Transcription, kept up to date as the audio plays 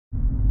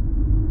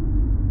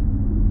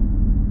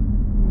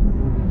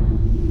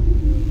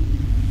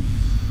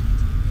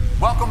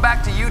welcome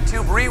back to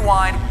YouTube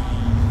Rewind.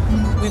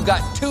 We've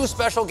got two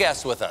special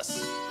guests with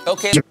us.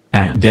 Okay.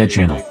 At Dead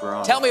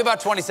Channel. Tell me about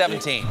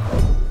 2017.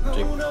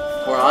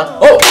 We're on?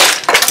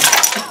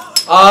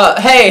 Oh!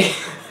 Hey!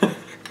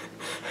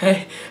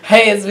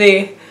 Hey, it's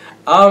me.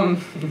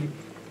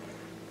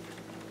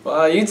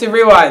 YouTube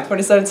Rewind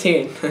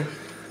 2017.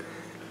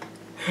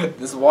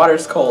 This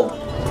water's cold.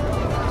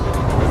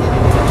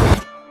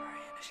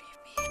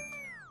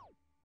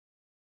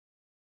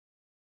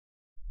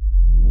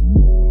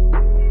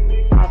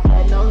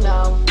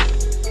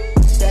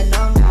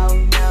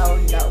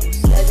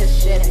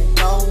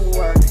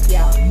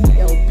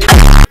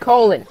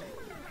 Colon.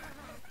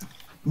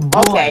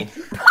 Okay.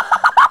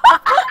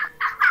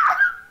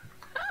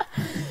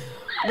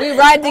 We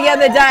ride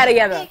together, die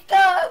together.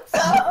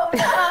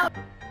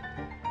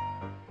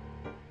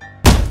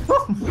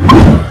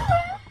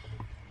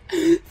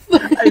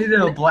 I did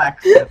a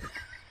black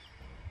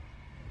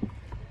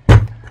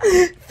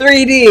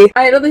 3D.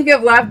 I don't think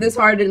I've laughed this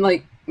hard in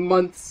like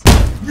months.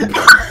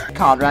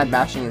 Conrad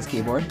bashing his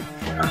keyboard.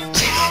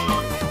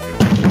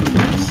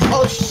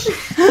 Oh shit!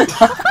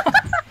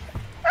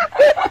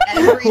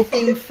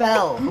 Everything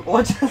fell.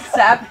 What just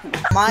happened?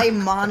 My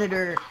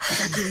monitor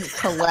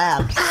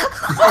collapsed.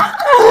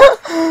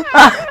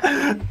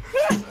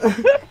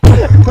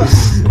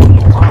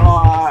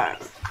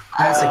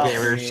 That's a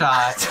gamer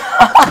shot.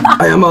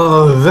 I am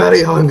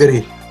very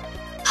hungry.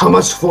 How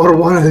much for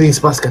one of these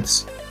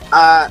baskets?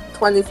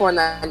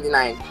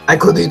 $24.99. I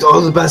could eat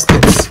all the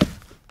baskets.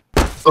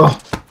 Oh.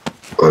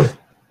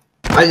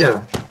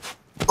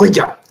 Good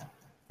job.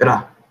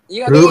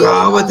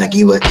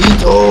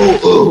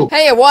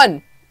 Hey, it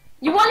won!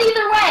 You won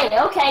either way!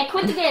 Okay,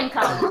 quit the game,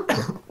 Colin.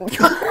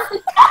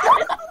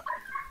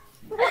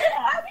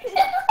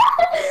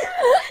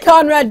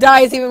 Conrad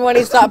dies even when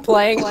he stopped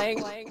playing.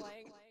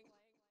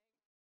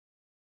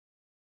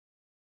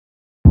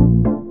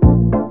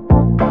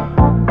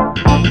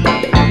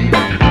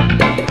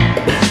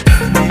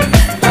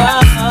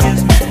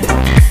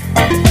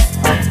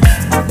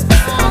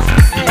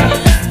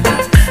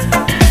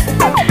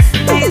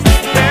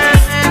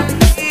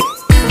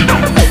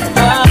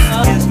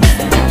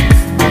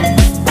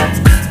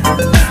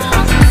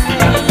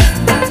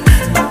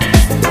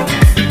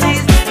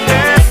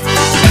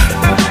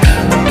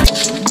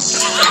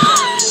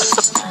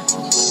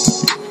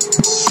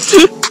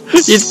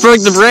 You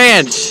broke the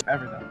branch!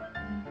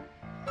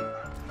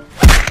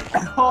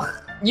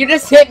 You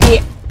just hit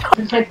me!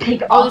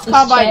 Oh, there's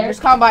combine, there's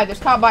combine.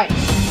 Let's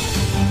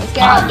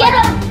get out. Get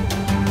him!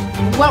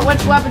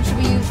 Which weapon should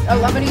we use? I'm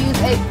gonna use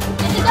a...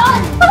 Get the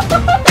gun!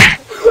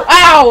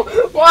 Ow!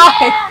 Why?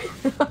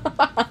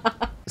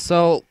 Yeah.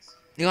 So,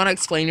 you wanna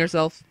explain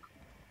yourself?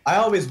 I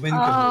always win.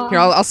 Here,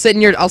 I'll sit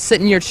in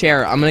your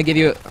chair. I'm gonna give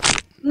you.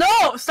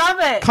 No! Stop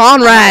it!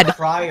 Conrad!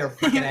 Fry or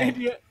freaking egg.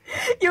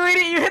 You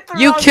idiot! You hit the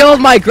You wrong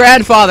killed my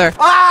grandfather!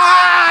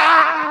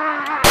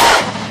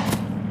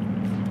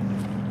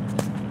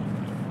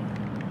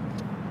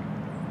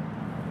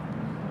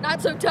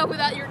 Not so tough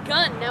without your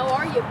gun, now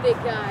are you, big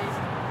guy?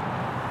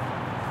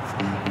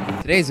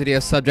 Today's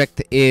video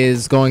subject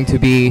is going to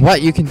be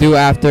what you can do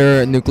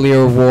after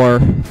nuclear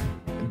war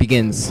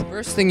begins.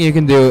 First thing you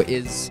can do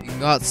is you can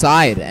go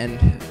outside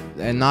and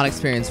not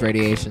experience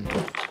radiation.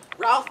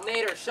 Ralph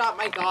Nader shot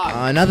my dog.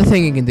 Another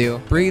thing you can do,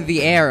 breathe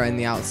the air in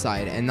the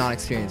outside and not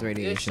experience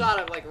radiation. Shot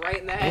him like right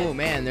in the head. Oh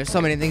man, there's so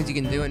many things you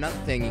can do. Another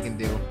thing you can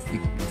do, you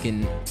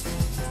can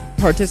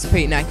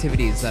participate in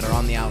activities that are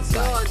on the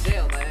outside.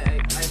 Still in jail, but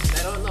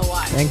I don't know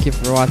why. Thank you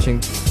for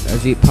watching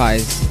Ajit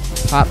Pai's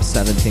top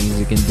 7 things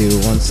you can do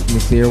once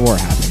nuclear war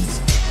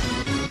happens.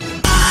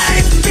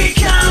 I've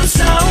become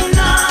so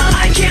numb,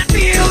 I can't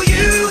feel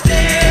you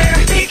there.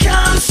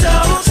 Become so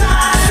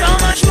tired, so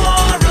much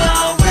more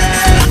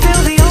aware. I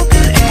feel the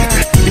open air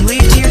and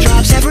leave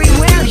teardrops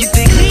everywhere. You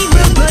think me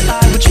rude, but I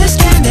would just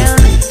stand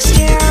and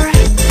stare.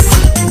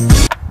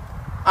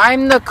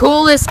 I'm the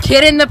coolest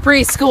kid in the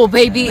preschool,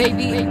 baby.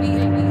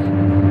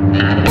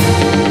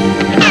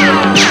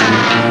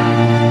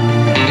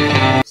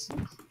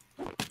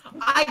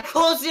 I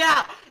closed it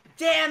out!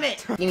 Damn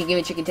it! Give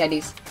me chicken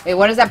tendies. Wait,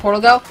 where does that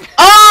portal go?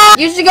 Oh!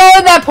 You should go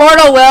in that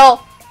portal,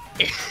 Will!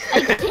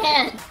 I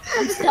can't.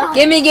 I'm stuck.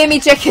 Give me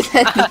chicken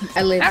tendies.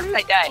 I live. How did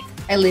I die?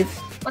 I live.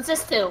 What's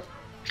this do?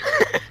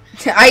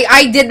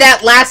 I did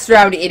that last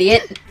round,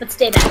 idiot. Let's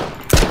stay back.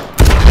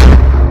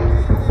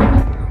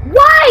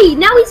 Why?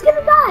 Now he's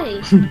gonna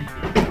die.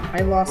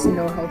 I lost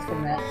no health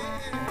from that.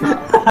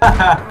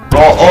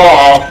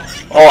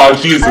 Oh,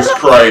 Jesus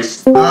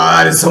Christ.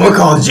 Did someone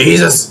call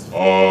Jesus?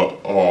 Oh,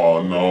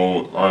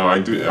 no. I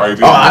do.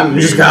 I'm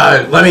just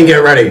gonna, let me get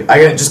ready.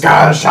 Just got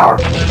out of the shower.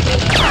 He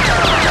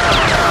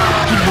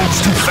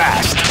moves too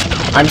fast.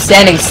 I'm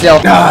standing still.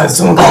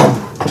 Someone call him.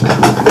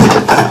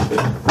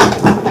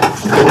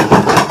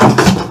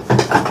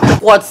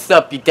 What's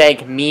up, you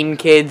dank meme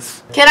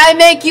kids? Can I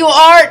make you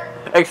art?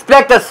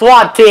 Expect a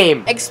SWAT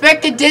team!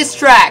 Expect a diss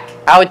track.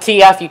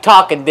 WTF, you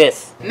talking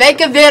this?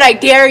 Make a vid, I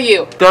dare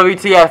you.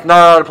 WTF, not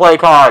allowed to play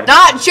cards.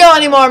 Not chill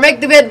anymore.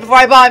 Make the vid before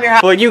I bomb your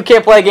house. Well, you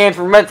can't play games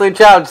for mentally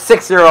challenged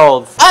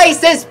 6-year-olds.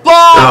 ISIS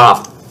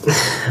bomb!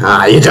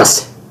 You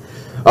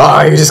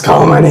just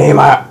call my name,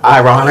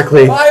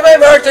 ironically. Buy my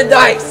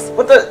merchandise!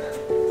 What the?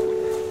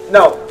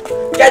 No.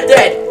 Get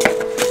dead!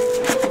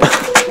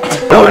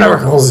 No one ever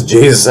calls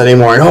Jesus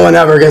anymore. No one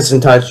ever gets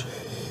in touch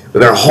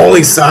with their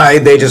holy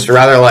side. They just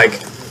rather, like,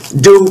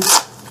 do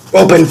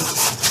open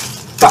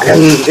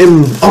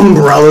fucking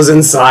umbrellas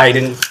inside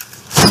and...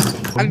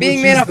 I'm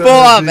being made a fool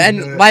of,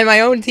 and by my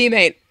own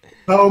teammate.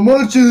 How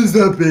much is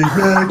that Big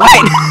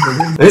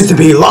Mac? There used to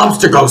be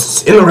lobster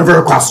ghosts in the river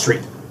across the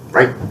street.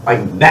 Right?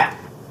 Like that.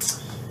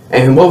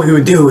 And what we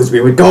would do is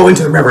we would go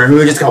into the river and we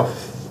would just go,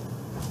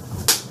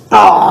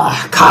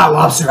 caught a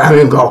lobster, and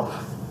we would go,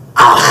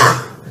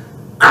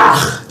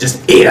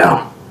 just eat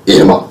them. Eat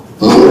them up.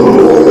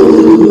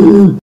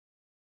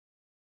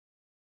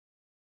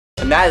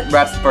 And that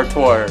wraps up our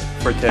tour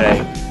for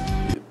today.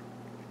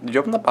 Did you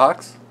open the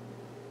box?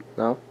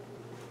 No.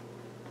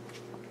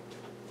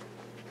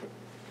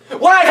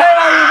 What? Get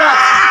back in the box!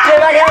 Get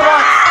back in the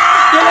box!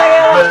 Get back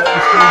in the box!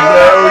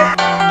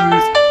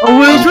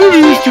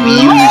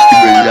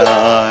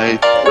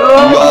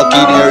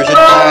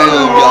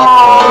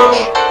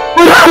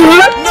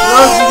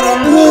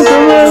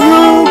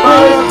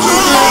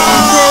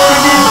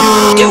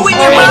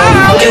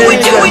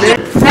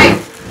 Hey!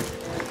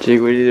 Jake,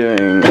 what are you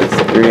doing? It's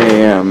 3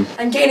 a.m.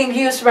 I'm gaining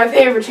views for my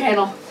favorite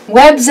channel.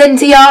 Webs and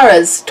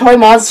Tiaras, Toy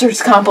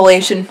Monsters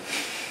compilation.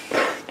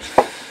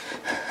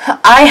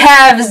 I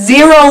have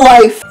 0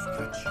 life.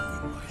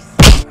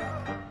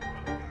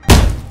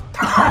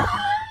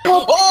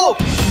 Oh!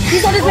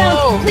 He's on the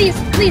ground. Please,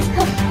 please,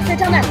 come. Sit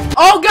down there.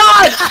 Oh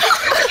God!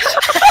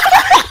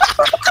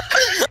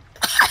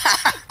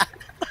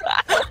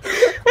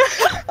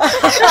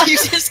 You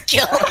just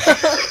killed him.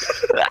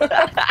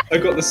 I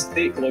got the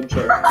steak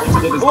launcher.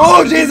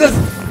 Oh, Jesus!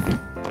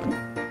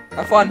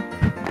 Have fun.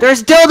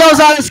 There's dildos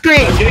on the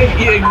screen! I'm getting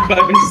eaten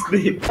by my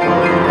snake.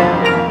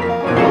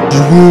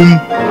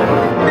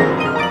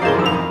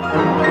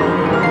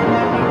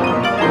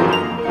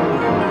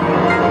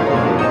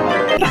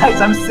 Guys,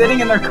 I'm sitting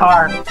in their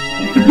car.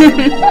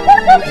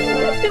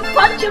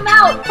 Punch him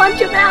out! Punch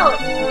him out!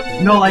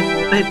 No, like,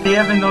 they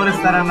haven't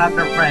noticed that I'm not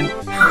their friend.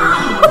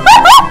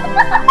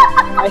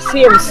 I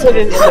see him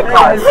sitting in the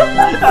car.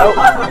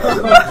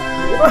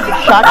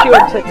 Shot you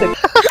and took the...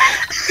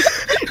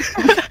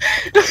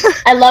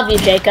 I love you,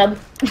 Jacob.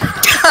 Running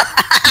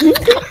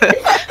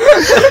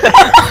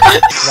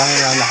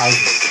around the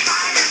house.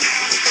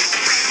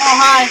 Oh,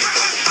 hi.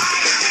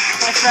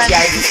 My friend.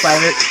 Yeah, he's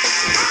private.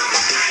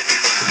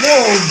 No,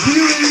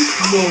 really?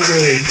 No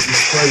way. It's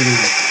fighting.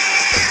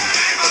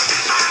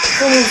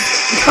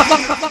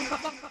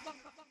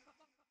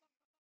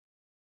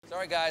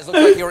 Sorry, guys. Looks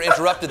like you were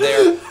interrupted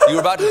there. You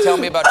were about to tell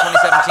me about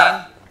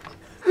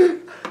 2017?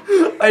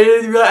 I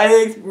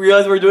didn't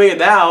realize we're doing it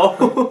now.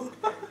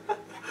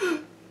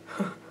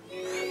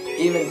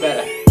 Even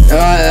better.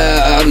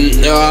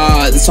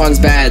 The song's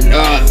bad.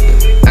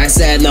 I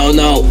said no.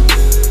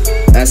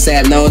 I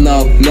said no.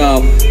 No.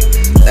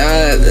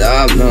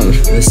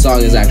 This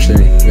song is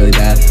actually really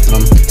bad.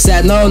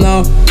 Said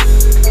no.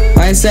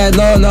 I said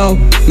no.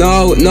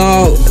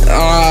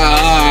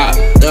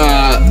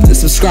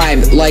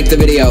 Subscribe, like the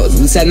video.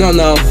 Said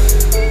no.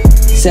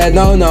 Said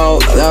no.